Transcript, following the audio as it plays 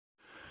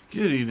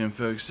Good evening,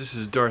 folks. This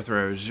is Darth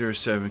Rabbit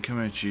 07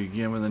 coming at you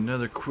again with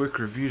another quick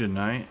review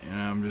tonight,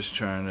 and I'm just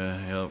trying to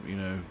help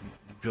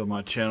build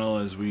my channel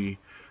as we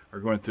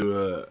are going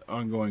through an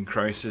ongoing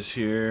crisis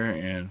here,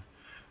 and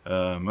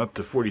I'm up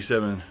to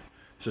 47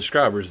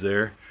 subscribers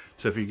there.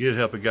 So if you could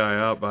help a guy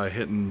out by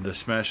hitting the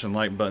smash and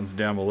like buttons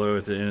down below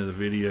at the end of the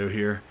video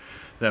here,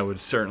 that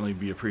would certainly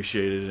be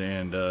appreciated.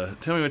 And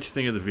tell me what you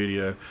think of the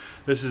video.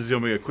 This is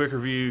going to be a quick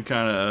review,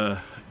 kind of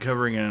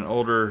covering an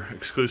older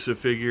exclusive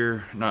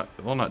figure. Not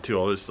too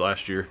old, it's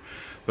last year.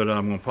 But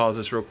I'm going to pause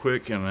this real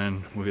quick and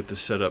then we'll get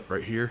this set up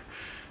right here.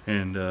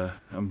 And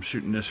I'm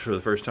shooting this for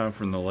the first time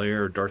from the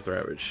lair of Darth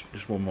Rabbit.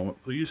 Just one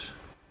moment, please.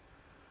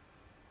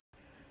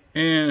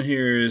 And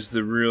here is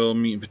the real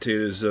meat and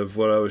potatoes of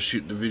what I was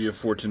shooting the video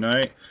for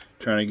tonight.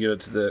 Trying to get up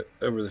to the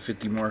over the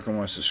 50 mark on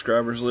my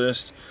subscribers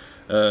list.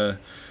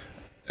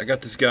 I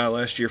got this guy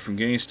last year from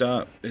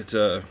GameStop. It's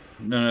none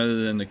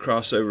other than the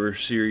crossover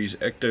series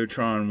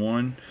Ectotron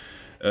 1.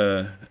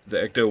 The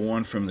Ecto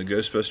 1 from the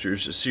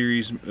Ghostbusters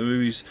series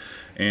movies.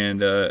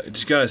 And I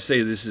just gotta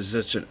say, this is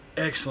such an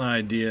excellent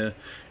idea.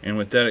 And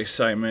with that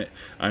excitement,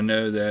 I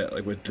know that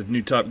like with the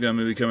new Top Gun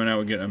movie coming out,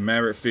 we're getting a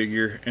Maverick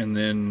figure. And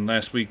then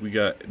last week we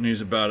got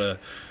news about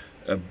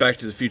a Back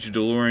to the Future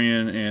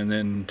DeLorean. And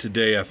then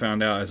today I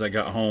found out as I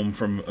got home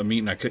from a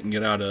meeting I couldn't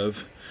get out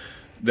of,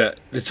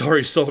 that it's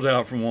already sold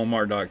out from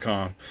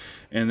Walmart.com.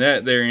 And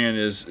that therein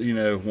is,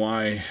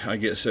 why I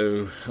get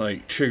so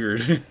like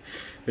triggered.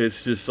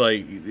 It's just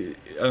like,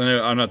 I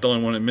know I'm not the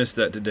only one that missed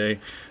that today.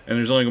 And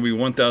there's only going to be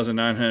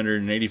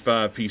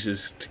 1,985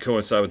 pieces to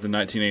coincide with the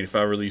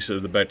 1985 release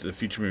of the Back to the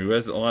Future movie.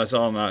 That's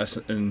all nice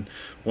and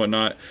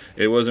whatnot.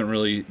 It wasn't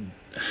really,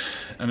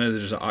 I know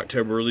there's an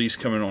October release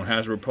coming on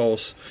Hasbro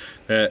Pulse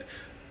that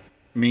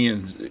me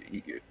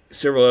and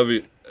several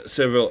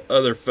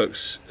other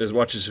folks as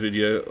watch this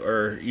video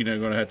are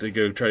going to have to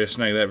go try to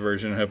snag that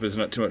version. I hope it's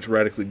not too much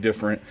radically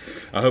different.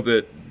 I hope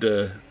that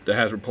the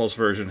Hasbro Pulse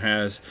version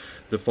has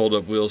the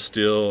fold-up wheels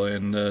still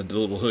and the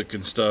little hook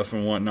and stuff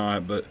and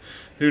whatnot, but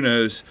who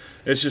knows.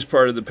 It's just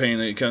part of the pain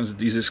that comes with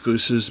these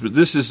exclusives. But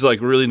this is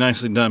like really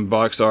nicely done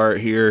box art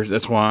here.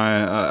 That's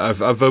why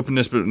I've opened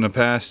this in the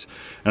past,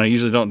 and I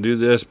usually don't do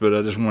this, but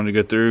I just wanted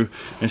to go through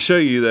and show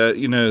you that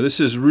this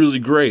is really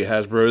great,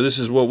 Hasbro. This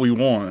is what we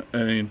want.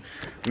 I mean,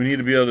 we need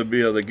to be able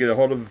to get a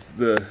hold of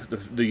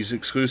these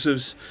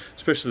exclusives,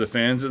 especially the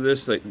fans of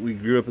this, that we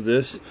grew up with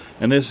this.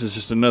 And this is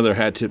just another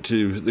hat tip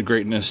to the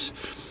greatness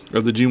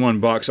of the G1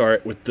 box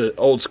art with the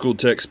old school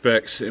tech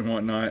specs and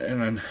whatnot.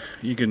 And then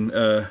you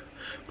can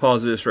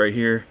pause this right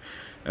here,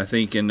 I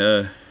think, and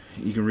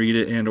you can read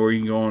it, and or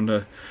you can go on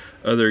to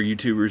other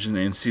YouTubers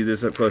and see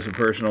this up close and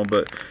personal.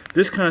 But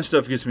this kind of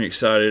stuff gets me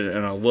excited,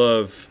 and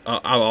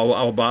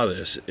I'll buy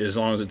this as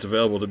long as it's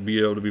available to be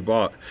able to be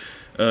bought.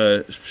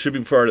 Should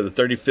be part of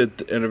the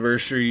 35th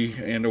anniversary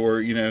and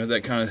or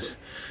that kind of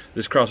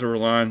this crossover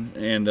line,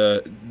 and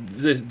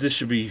this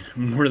should be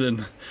more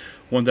than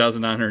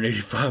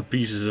 1,985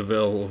 pieces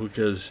available,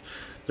 because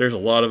there's a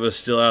lot of us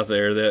still out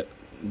there that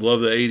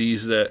love the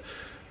 80s that,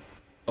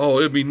 oh,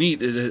 it'd be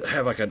neat to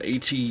have like an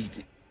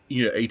 18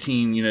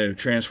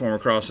 Transformer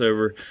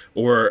crossover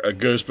or a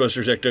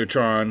Ghostbusters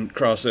Ectotron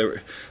crossover.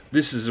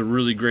 This is a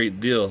really great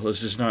deal. Let's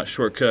just not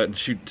shortcut and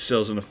shoot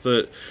cells in the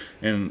foot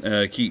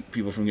and keep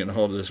people from getting a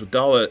hold of this. With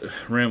all that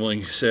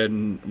rambling said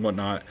and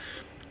whatnot,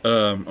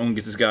 I'm gonna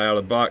get this guy out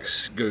of the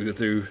box, go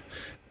through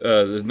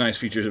the nice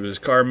features of his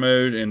car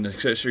mode and the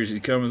accessories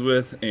he comes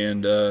with,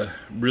 and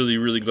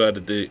really glad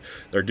that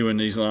they're doing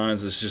these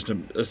lines.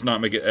 Let's not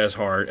make it as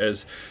hard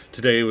as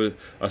today.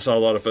 I saw a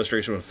lot of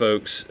frustration with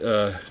folks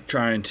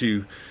trying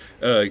to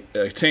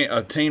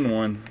obtain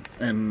one,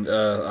 and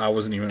I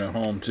wasn't even at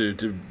home to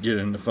get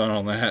into fun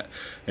on that,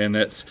 and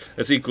that's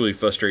equally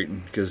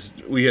frustrating, because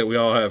we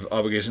all have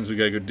obligations we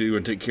gotta go do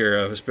and take care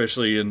of,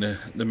 especially in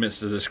the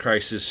midst of this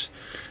crisis.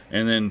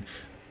 And then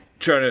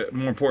try to,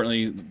 more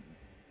importantly,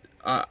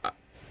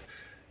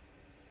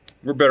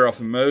 we're better off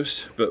than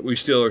most, but we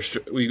still are.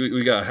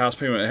 We got a house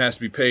payment that has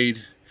to be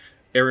paid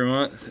every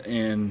month,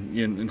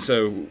 and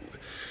so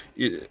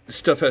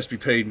stuff has to be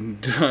paid and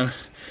done.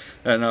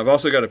 And I've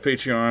also got a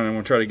Patreon, and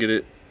we'll try to get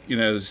it,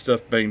 the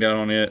stuff banged out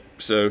on it.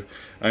 So,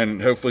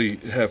 and hopefully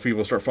have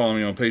people start following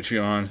me on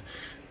Patreon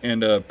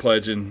and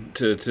pledging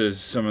to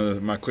some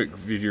of my quick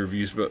video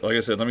reviews. But like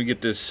I said, let me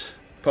get this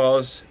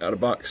paused out of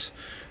box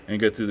and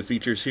go through the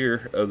features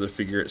here of the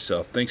figure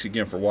itself. Thanks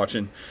again for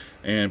watching,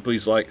 and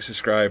please like,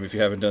 subscribe if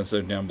you haven't done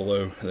so down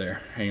below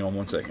there. Hang on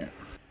one second.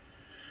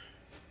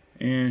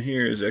 And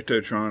here is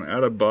Ectotron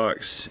out of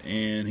box,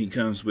 and he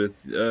comes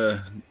with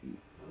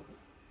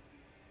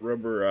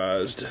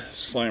rubberized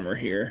slammer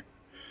here.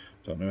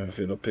 Don't know if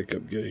it'll pick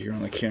up good here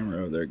on the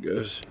camera. Oh, there it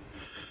goes.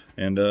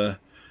 And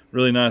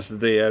really nice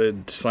that they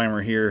added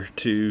slammer here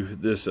to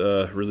this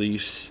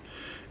release.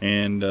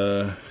 And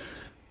the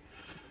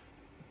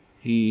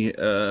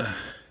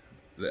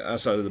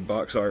outside of the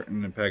box art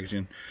and the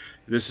packaging,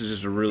 this is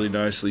just a really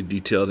nicely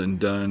detailed and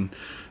done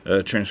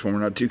transformer.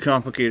 Not too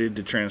complicated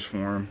to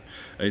transform.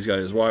 He's got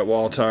his white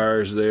wall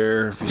tires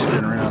there. If you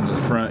spin around to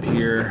the front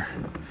here,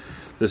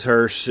 This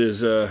hearse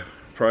is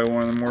probably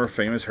one of the more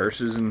famous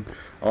hearses in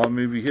all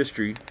movie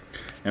history,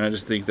 and I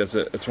just think that's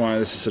why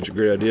this is such a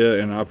great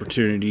idea and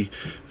opportunity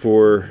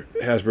for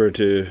Hasbro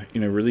to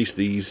release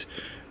these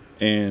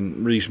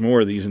and release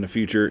more of these in the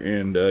future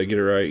and get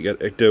it right. You got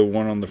Ecto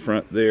 1 on the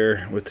front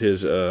there with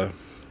his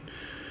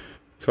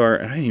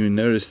car. I didn't even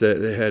notice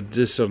that they had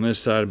this on this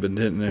side but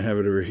didn't have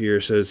it over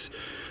here, so it's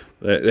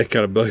that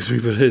kind of bugs me,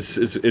 but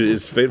it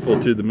is faithful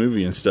to the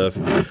movie and stuff.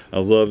 I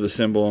love the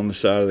symbol on the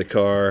side of the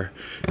car,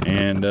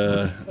 and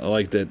I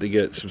like that they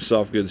get some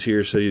soft goods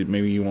here, so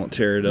maybe you won't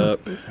tear it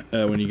up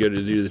when you go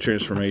to do the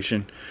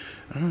transformation.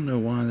 I don't know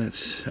why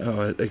that's.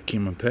 Oh, that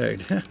came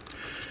unpegged,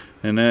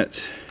 and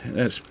that's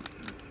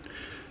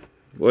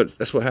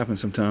what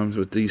happens sometimes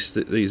with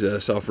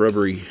these soft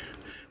rubbery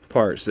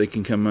parts. They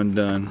can come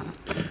undone,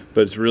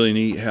 but it's really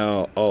neat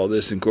how all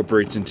this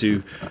incorporates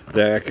into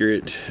the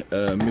accurate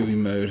movie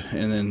mode.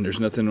 And then there's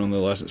nothing on the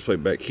license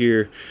plate back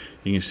here.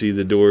 You can see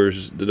the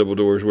doors, the double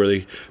doors, where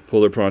they pull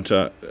their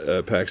Pronto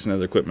packs and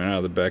other equipment out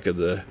of the back of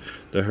the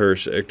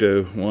hearse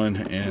Ecto 1.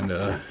 And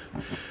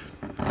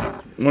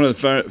one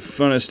of the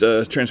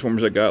funnest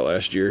Transformers I got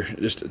last year.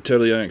 Just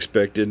totally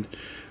unexpected.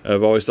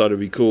 I've always thought it'd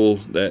be cool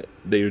that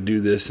they would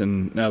do this,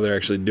 and now they're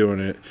actually doing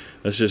it.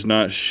 Let's just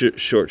not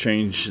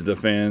shortchange the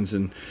fans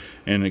and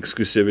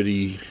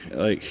exclusivity,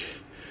 like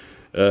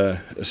a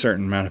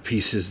certain amount of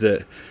pieces.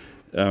 That,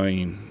 I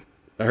mean,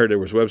 I heard there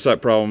was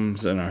website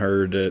problems, and I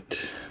heard that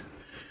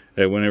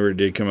whenever it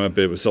did come up,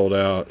 it was sold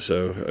out.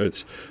 So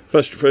it's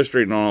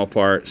frustrating on all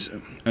parts.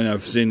 And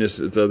I've seen this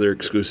with other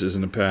exclusives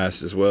in the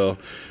past as well.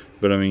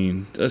 But I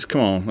mean, let's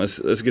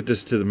get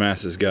this to the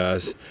masses,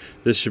 guys.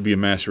 This should be a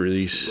mass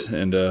release.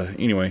 And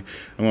anyway,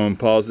 I'm going to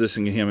pause this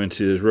and get him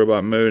into his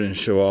robot mode and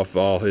show off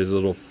all his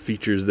little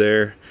features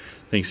there.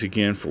 Thanks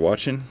again for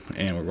watching,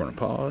 and we're going to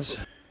pause.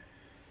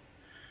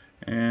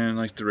 And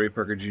like the Ray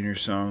Parker Jr.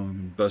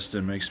 song,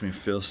 "Bustin' makes me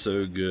feel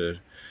so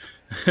good."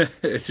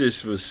 It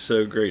just was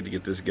so great to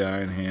get this guy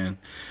in hand.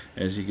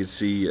 As you can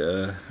see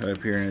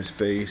up here in his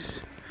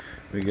face,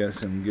 we got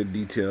some good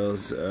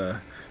details.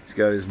 He's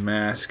got his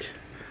mask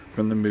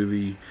from the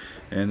movie,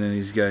 and then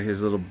he's got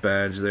his little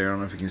badge there. I don't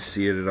know if you can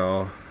see it at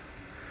all.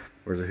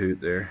 Where's the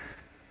hoot there?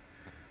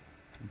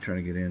 I'm trying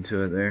to get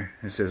into it there.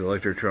 It says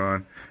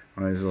Ectotron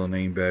on his little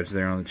name badge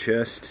there on the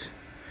chest.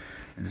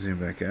 And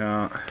zoom back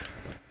out.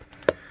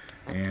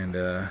 And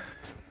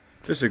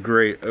just a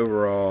great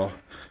overall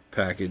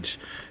package.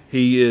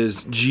 He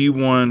is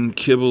G1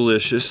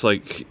 kibblelicious,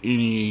 like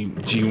any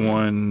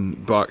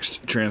G1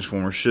 boxed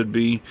Transformer should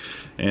be.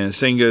 And the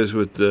same goes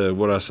with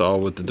what I saw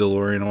with the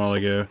DeLorean a while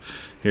ago.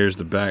 Here's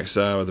the back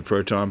side with the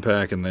proton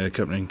pack and the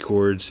accompanying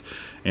cords.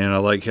 And I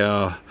like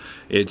how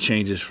it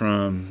changes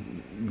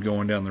from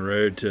going down the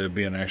road to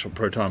being an actual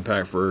proton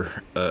pack for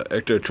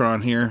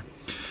Ectotron here.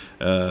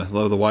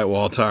 Love the white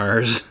wall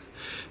tires.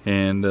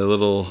 And the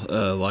little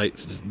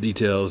lights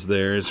details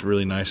there. It's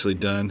really nicely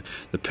done.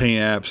 The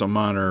paint apps on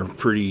mine are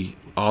pretty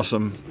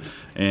awesome,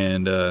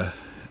 and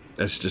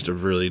that's just a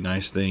really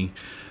nice thing.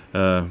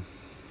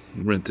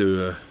 Went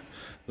through a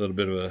little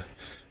bit of a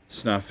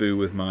snafu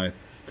with my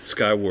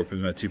Skywarp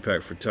in my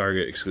 2-pack for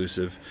Target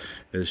exclusive.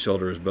 His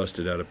shoulder was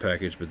busted out of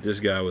package, but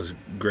this guy was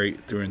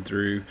great through and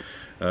through.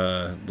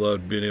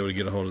 Loved being able to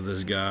get a hold of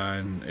this guy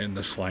and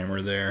the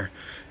Slimer there.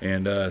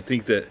 And I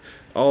think that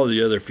all of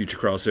the other future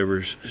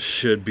crossovers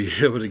should be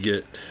able to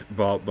get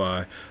bought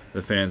by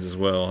the fans as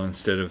well,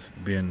 instead of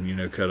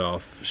being cut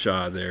off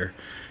shy there.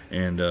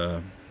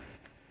 And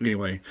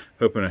anyway,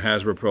 hoping a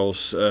Hasbro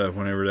Pulse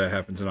whenever that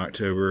happens in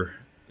October,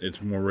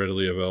 it's more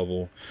readily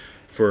available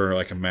for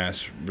like a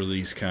mass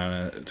release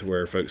kind of, to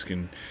where folks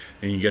can,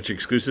 and you got your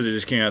exclusive that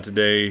just came out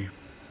today,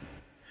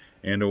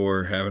 and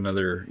or have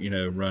another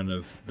run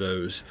of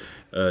those,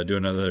 do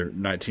another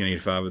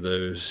 1985 of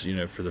those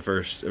for the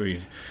first, I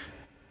mean,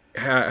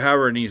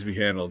 however it needs to be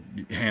handled,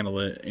 handle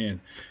it,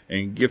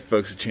 and give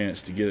folks a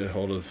chance to get a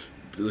hold of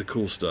the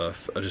cool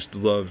stuff. I just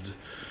loved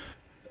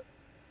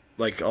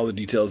like all the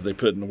details they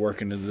put in the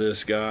work into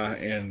this guy,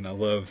 and I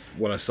love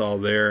what I saw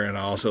there, and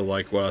I also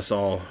like what I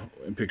saw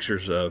in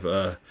pictures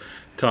of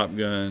Top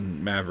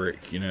Gun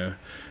Maverick.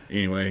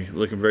 Anyway,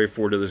 looking very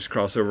forward to this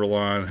crossover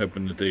line,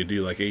 hoping that they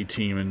do like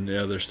A-Team and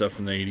the other stuff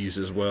from the 80s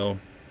as well.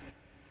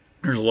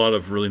 There's a lot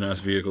of really nice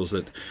vehicles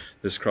that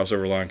this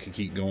crossover line can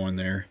keep going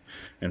there,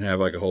 and have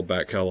like a whole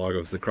back catalog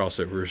of the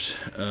crossovers.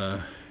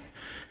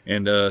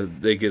 And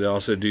they could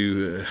also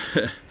do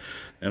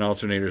an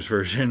alternators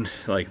version,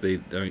 like I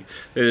mean,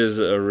 it is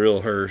a real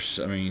hearse,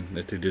 I mean,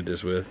 that they did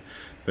this with.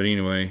 But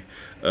anyway,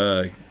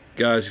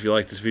 guys, if you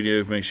like this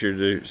video, make sure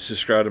to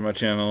subscribe to my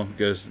channel. It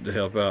goes to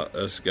help out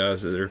us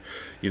guys that are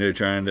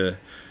trying to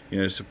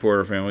support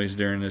our families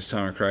during this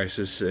time of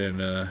crisis.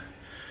 And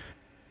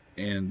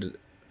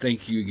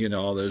thank you again to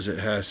all those that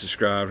have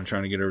subscribed. I'm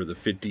trying to get over the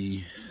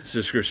 50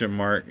 subscription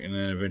mark, and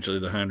then eventually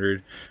the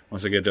 100.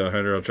 Once I get to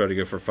 100, I'll try to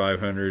go for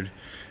 500,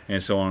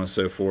 and so on and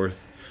so forth.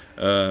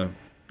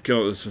 Come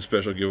up with some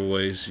special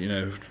giveaways,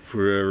 for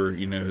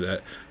whoever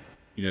that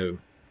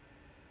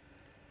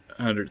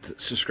 100th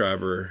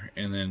subscriber,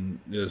 and then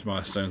there's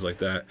milestones like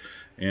that.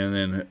 And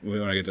then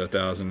when I get to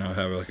 1,000, I'll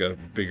have like a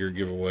bigger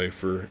giveaway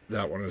for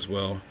that one as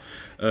well.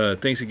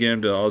 Thanks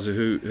again to all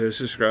who has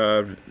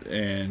subscribed,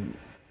 and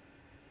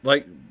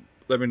let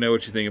me know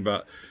what you think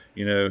about,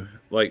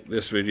 like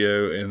this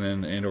video,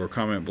 and or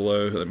comment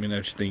below. Let me know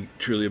what you think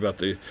truly about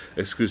the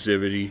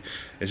exclusivity.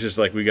 It's just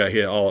like we got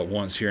hit all at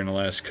once here in the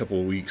last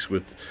couple of weeks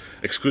with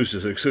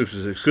exclusives,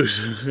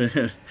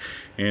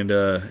 and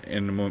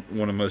one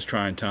of the most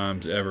trying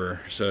times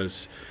ever. So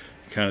it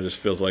kind of just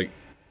feels like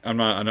I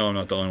know I'm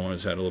not the only one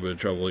that's had a little bit of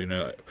trouble, weighing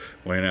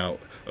out.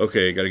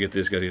 Okay, got to get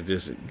this,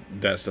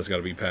 that stuff's got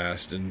to be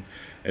passed, and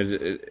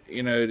it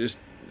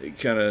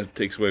kind of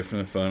takes away from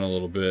the fun a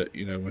little bit,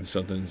 when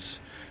something's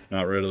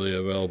not readily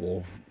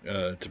available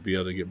to be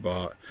able to get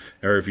bought,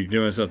 or if you're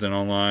doing something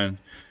online,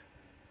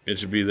 it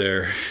should be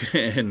there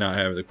and not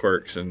have the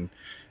quirks and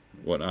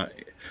whatnot.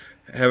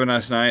 Have a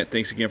nice night.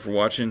 Thanks again for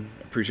watching.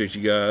 Appreciate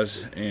you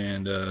guys,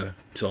 and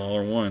till all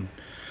are one,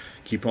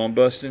 keep on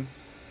busting.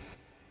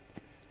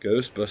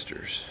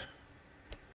 Ghostbusters.